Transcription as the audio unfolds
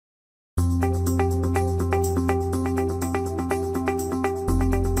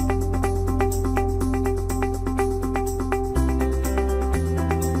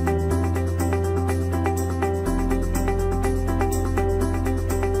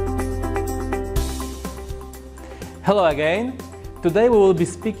Hello again. Today we will be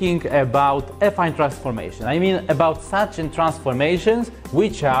speaking about affine transformation. I mean about such transformations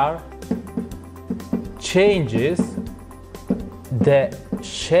which are changes the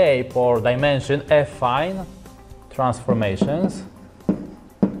shape or dimension affine transformations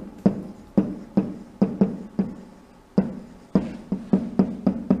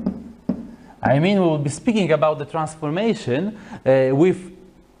I mean we will be speaking about the transformation with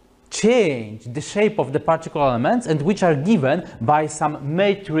change the shape of the particle elements and which are given by some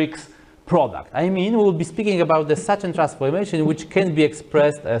matrix product. I mean, we will be speaking about the such a transformation which can be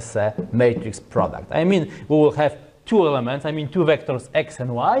expressed as a matrix product. I mean, we will have two elements, I mean two vectors x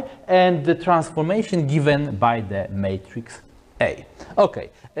and y, and the transformation given by the matrix A. Okay,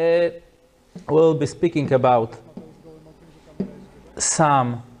 we'll be speaking about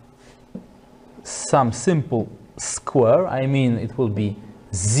some simple square. I mean, it will be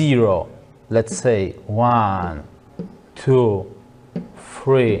 0, let's say 1, 2,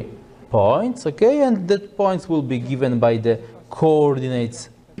 3 points, okay, and the points will be given by the coordinates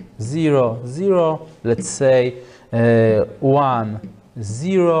 0, 0, let's say 1,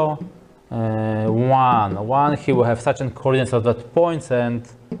 0, 1, 1. Here we have such an coordinates of that points and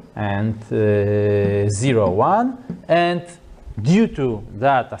 0, 1, and due to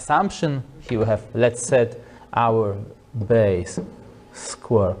that assumption, here we have, let's set our base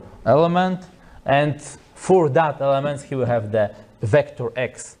square element, and for that element here we have the vector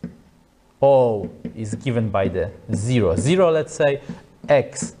x. O is given by the 0, 0, let's say.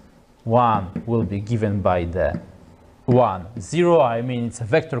 x1 will be given by the 1, 0. I mean it's a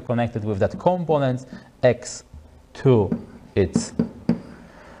vector connected with that component. x2 it's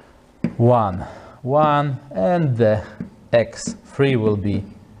 1, 1, and the x3 will be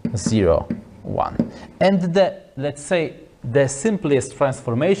 0, 1. And the, let's say, the simplest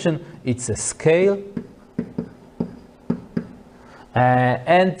transformation, it's a scale.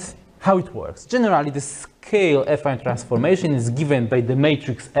 And how it works. Generally, the scale affine transformation is given by the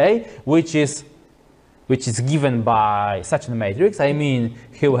matrix A, which is given by such a matrix. I mean,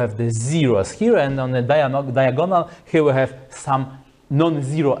 here we have the zeros here, and on the diagonal, here we have some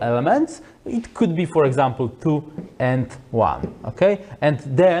non-zero elements. It could be, for example, 2 and 1, okay? And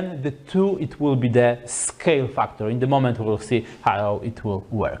then the 2, it will be the scale factor. In the moment, we will see how it will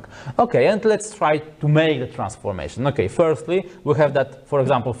work. Okay, and let's try to make the transformation. Okay, firstly, we have that, for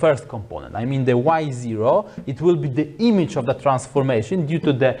example, first component. I mean the y0, it will be the image of the transformation due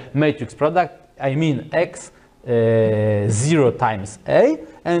to the matrix product. I mean x 0 times a,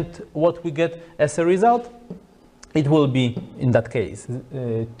 and what we get as a result? It will be, in that case,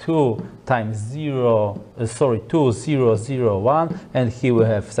 2 times 0, 2, 0, 0, 1, and here we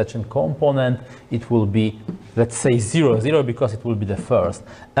have such a component. It will be, let's say, 0, 0, because it will be the first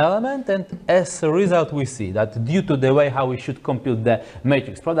element, and as a result, we see that due to the way how we should compute the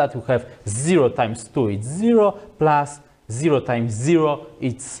matrix product, we have 0 times 2, it's 0, plus 0 times 0,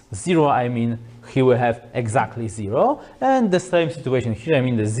 it's 0, I mean, here we have exactly 0, and the same situation here, I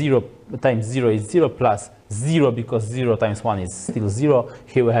mean, the 0 times 0 is 0, plus 0, because 0 times 1 is still 0,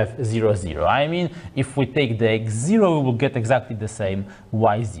 here we have 0, 0. I mean, if we take the x0, we will get exactly the same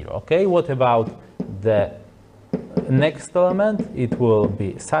y0, okay? What about the next element? It will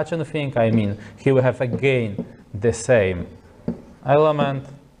be such a thing. I mean, here we have again the same element,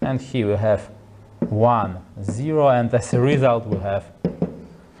 and here we have 1, 0, and as a result, we have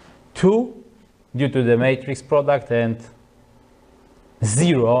 2 due to the matrix product and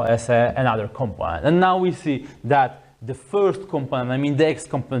 0 as another component. And now we see that the first component, I mean the x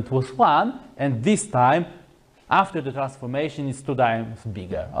component, was 1, and this time, after the transformation, it's 2 times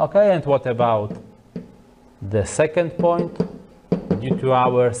bigger. Okay, and what about the second point? Due to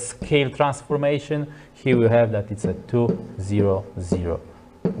our scale transformation, here we have that it's a 2, 0, 0,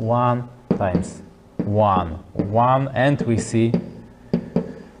 1 times 1, 1, and we see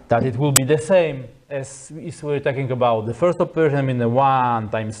that it will be the same as if we're talking about the first operation. I mean the 1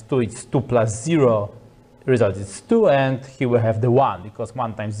 times 2, it's 2 plus 0, result is 2, and here we have the 1, because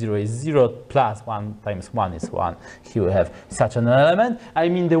 1 times 0 is 0, plus 1 times 1 is 1. Here we have such an element. I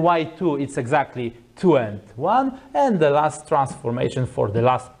mean the y2, it's exactly 2 and 1, and the last transformation for the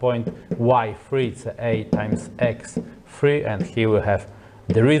last point, y3, it's a times x3, and here we have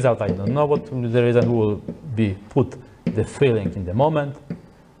the result. I don't know what the result will be, put the filling in the moment,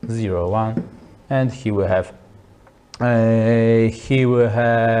 0, 1, and here we have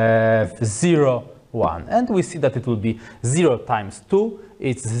 0, 1, and we see that it will be 0 times 2,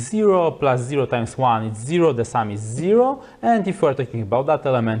 it's 0, plus 0 times 1, it's 0, the sum is 0, and if we're talking about that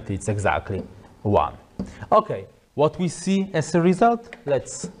element, it's exactly 1. Okay, what we see as a result,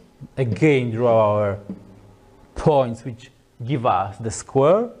 let's again draw our points which give us the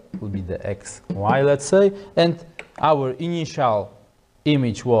square, will be the x, y, let's say, and our initial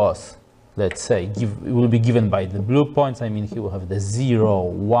image was, let's say, will be given by the blue points. I mean, here we'll have the 0,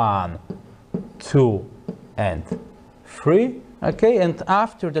 1, 2, and 3. Okay, and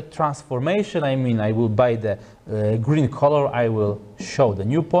after the transformation, I mean, I will, by the green color, I will show the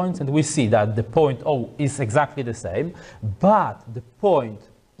new points, and we see that the point O is exactly the same, but the point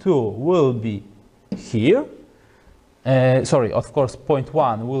 2 will be here. Sorry, of course, point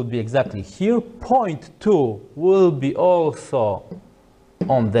 1 will be exactly here. Point 2 will be also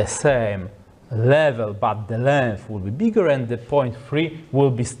on the same level, but the length will be bigger, and the point 3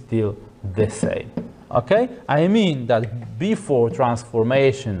 will be still the same. Okay, I mean that before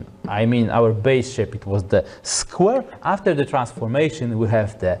transformation, I mean our base shape, it was the square. After the transformation, we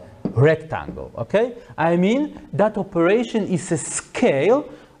have the rectangle. Okay, I mean that operation is a scale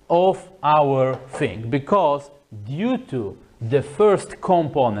of our thing, because due to the first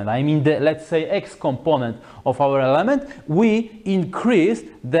component, I mean the, let's say, x component of our element, we increased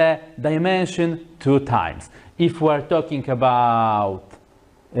the dimension 2 times. If we're talking about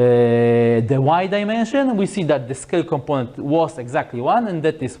the y dimension, we see that the scale component was exactly 1, and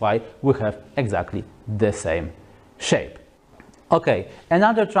that is why we have exactly the same shape. Okay,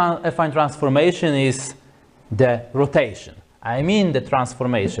 another affine transformation is the rotation. I mean the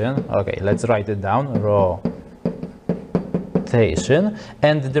transformation, okay, let's write it down, rotation,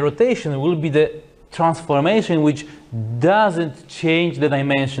 and the rotation will be the transformation which doesn't change the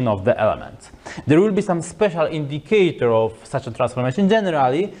dimension of the element. There will be some special indicator of such a transformation.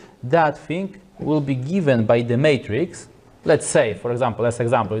 Generally, that thing will be given by the matrix. Let's say, for example, as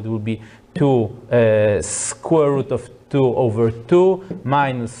example, it will be 2 square root of 2 over 2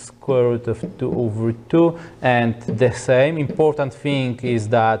 minus square root of 2 over 2, and the same. Important thing is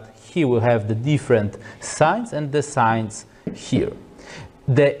that here we have the different signs and the signs here.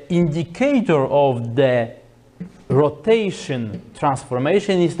 The indicator of the rotation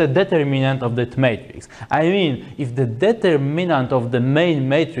transformation is the determinant of that matrix. I mean, if the determinant of the main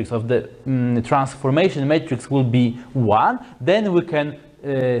matrix, of the transformation matrix will be 1, then we can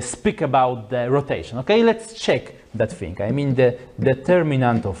speak about the rotation. Okay, let's check that thing. I mean, the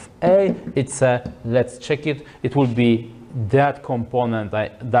determinant of A, it's a, let's check it, it will be that component,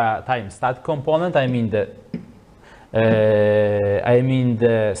 that times that component. I mean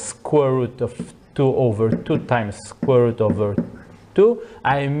the square root of 2 over 2 times square root over 2.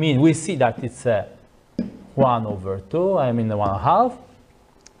 I mean, we see that it's a 1 over 2, I mean the 1/2.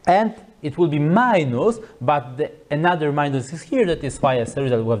 And it will be minus, but another minus is here. That is why as a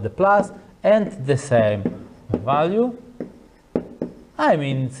result we have the plus and the same value. I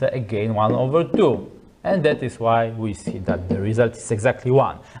mean, it's again 1 over 2. And that is why we see that the result is exactly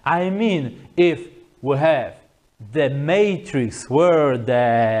 1. I mean, if we have the matrix where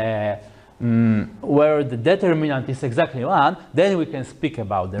the determinant is exactly 1, then we can speak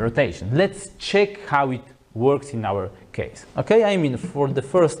about the rotation. Let's check how it works in our case. Okay, I mean, for the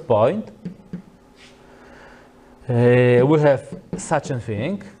first point, we have such a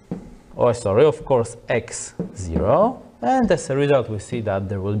thing, oh sorry, of course, x0, and as a result we see that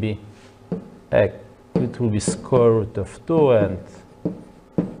there will be, it will be square root of 2, and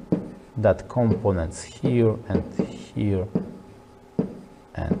that components here and here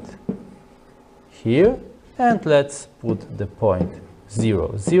and here, and let's put the point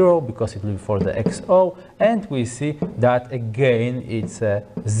 0, 0, because it will be for the xo, and we see that again it's a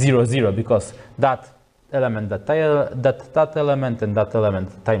 0, 0, because that element, that element, and that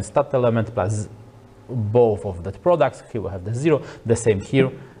element times that element plus both of that products. Here we have the 0, the same here,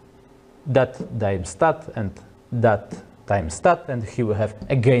 that times that and that times that, and here we have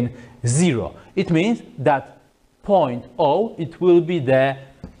again 0. It means that point O, it will be the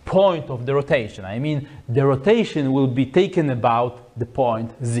point of the rotation. I mean, the rotation will be taken about the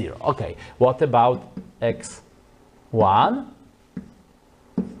point 0. Okay, what about x1?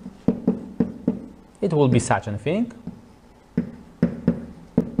 It will be such a thing.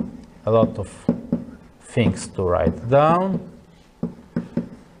 A lot of things to write down.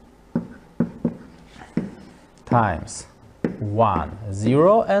 Times 1,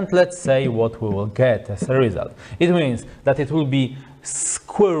 0, and let's say what we will get as a result. It means that it will be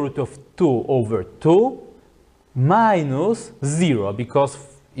square root of 2 over 2 minus 0, because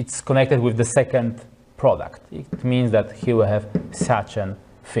it's connected with the second product. It means that here we have such a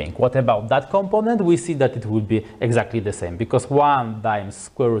thing. What about that component? We see that it will be exactly the same, because 1 times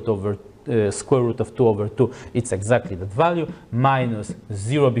square root of 2 over 2, it's exactly that value, minus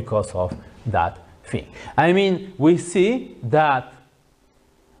 0 because of that thing. I mean, we see that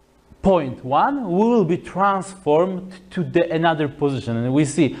point 1 will be transformed to the another position, and we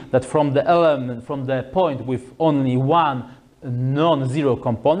see that from the element, from the point with only one non-zero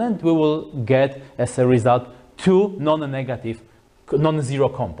component, we will get as a result two non-zero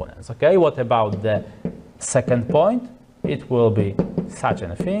components. Okay, what about the second point? It will be such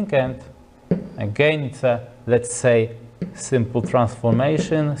a thing, and again it's a, let's say, simple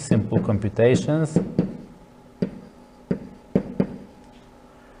transformation, simple computations.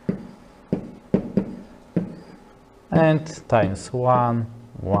 And times 1,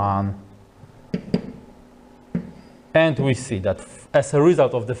 1. And we see that as a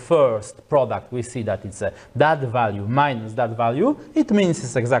result of the first product, we see that it's that value minus that value. It means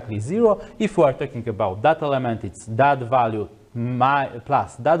it's exactly 0. If we are talking about that element, it's that value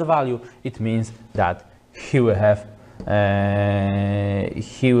plus that value. It means that here we have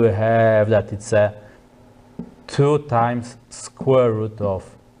that it's 2 times square root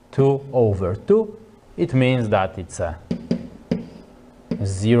of 2 over 2. It means that it's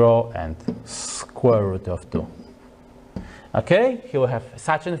 0 and square root of 2. Okay, here we have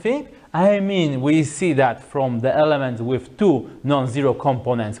such a thing. I mean, we see that from the elements with two non-zero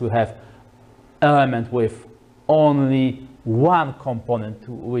components, we have element with only one component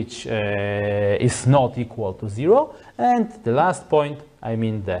which is not equal to 0. And the last point, I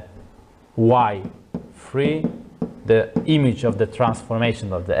mean the y3, the image of the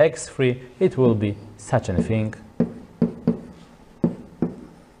transformation of the x3, it will be such a thing.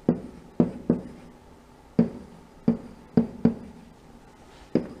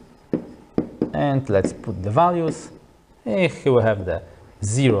 And let's put the values. Here we have the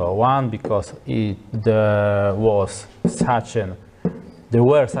 0, 1, because there were such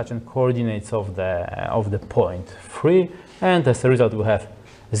coordinates of the point 3, and as a result we have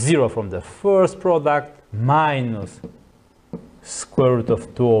 0 from the first product minus square root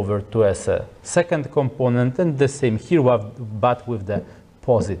of 2 over 2 as a second component, and the same here but with the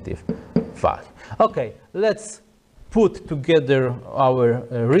positive value. Okay, let's put together our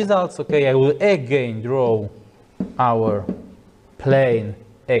results. Okay, I will again draw our plane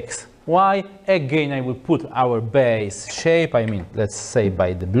x, y. Again, I will put our base shape. I mean, let's say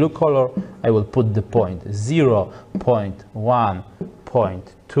by the blue color, I will put the point 0, point 1,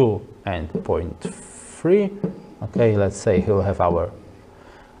 point 2, and point 3. Okay, let's say here we have our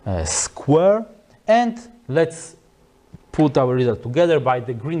square, and let's put our result together. By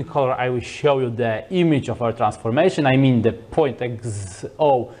the green color, I will show you the image of our transformation. I mean, the point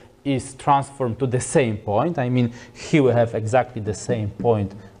xo is transformed to the same point. I mean, here we have exactly the same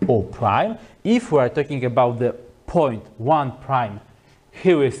point O prime. If we are talking about the point 1 prime,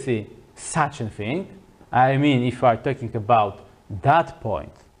 here we see such a thing. I mean, if we are talking about that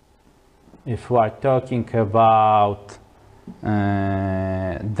point, if we are talking about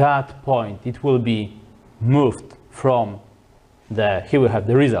that point, it will be moved from the, here we have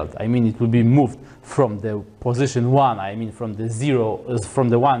the result. I mean, it will be moved from the position 1, I mean from the 0, from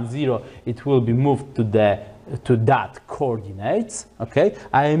the 1, 0, it will be moved to that coordinates. Okay,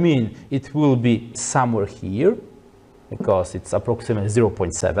 I mean, it will be somewhere here because it's approximately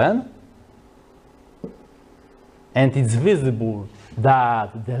 0.7, and it's visible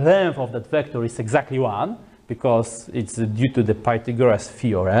that the length of that vector is exactly 1 because it's due to the Pythagoras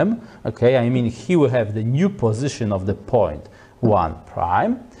theorem. Okay, I mean, here we have the new position of the point 1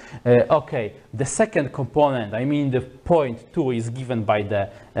 prime. Okay, the second component, I mean the point 2, is given by the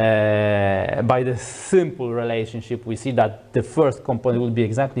simple relationship. We see that the first component will be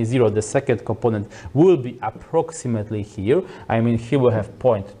exactly 0, the second component will be approximately here. I mean, here we have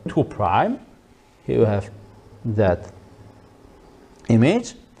point 2 prime, here we have that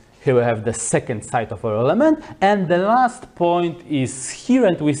image, here we have the second side of our element, and the last point is here,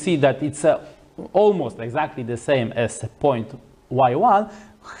 and we see that it's almost exactly the same as a point y1.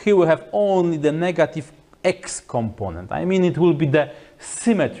 Here we have only the negative x component. I mean, it will be the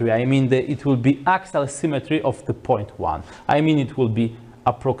symmetry. I mean, it will be axial symmetry of the point 1. I mean, it will be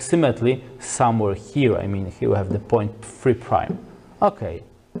approximately somewhere here. I mean, here we have the point 3 prime. Okay,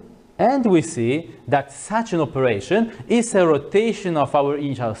 and we see that such an operation is a rotation of our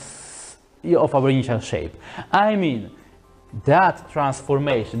initial shape. I mean, that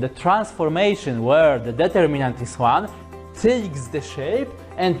transformation, the transformation where the determinant is 1, takes the shape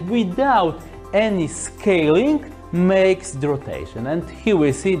and without any scaling makes the rotation. And here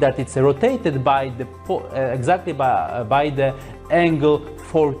we see that it's rotated by the exactly by the angle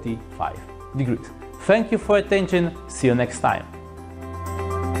 45 degrees. Thank you for your attention. See you next time.